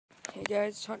Hey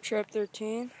guys, it's Hunt Trap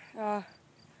 13. I'm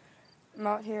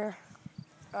out here.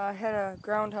 I had a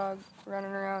groundhog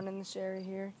running around in this area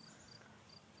here,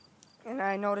 and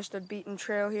I noticed a beaten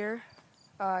trail here.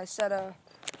 I set a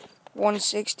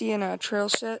 160 in a trail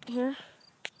set here,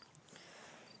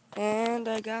 and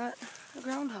I got a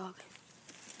groundhog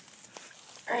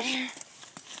right here.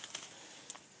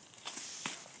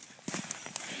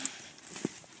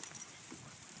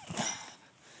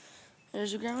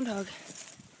 There's a groundhog.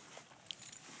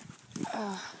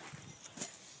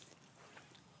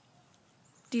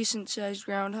 Decent sized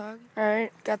groundhog.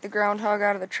 Alright, got the groundhog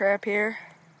out of the trap here.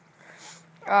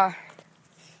 You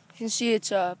can see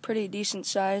it's a pretty decent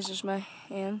size. There's my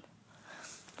hand.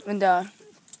 And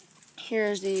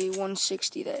here's the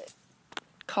 160 that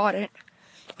caught it.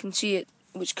 You can see it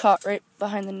was caught right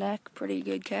behind the neck. Pretty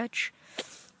good catch.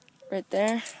 Right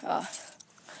there.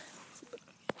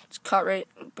 It's caught right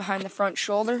behind the front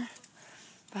shoulder,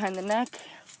 behind the neck.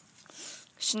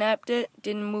 Snapped it.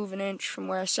 Didn't move an inch from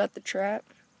where I set the trap.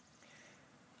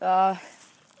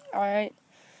 Alright.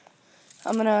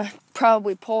 I'm gonna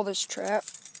probably pull this trap.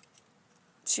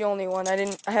 It's the only one.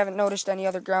 I haven't noticed any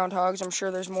other groundhogs. I'm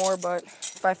sure there's more, but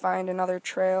if I find another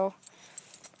trail,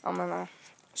 I'm gonna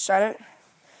set it.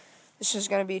 This is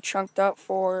gonna be chunked up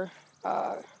for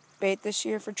bait this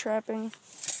year for trapping.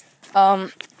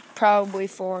 Probably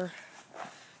for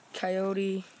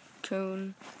coyote,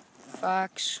 coon,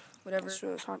 fox, whatever. This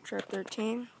was Hunt Trap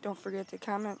 13. Don't forget to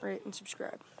comment, rate, and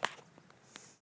subscribe.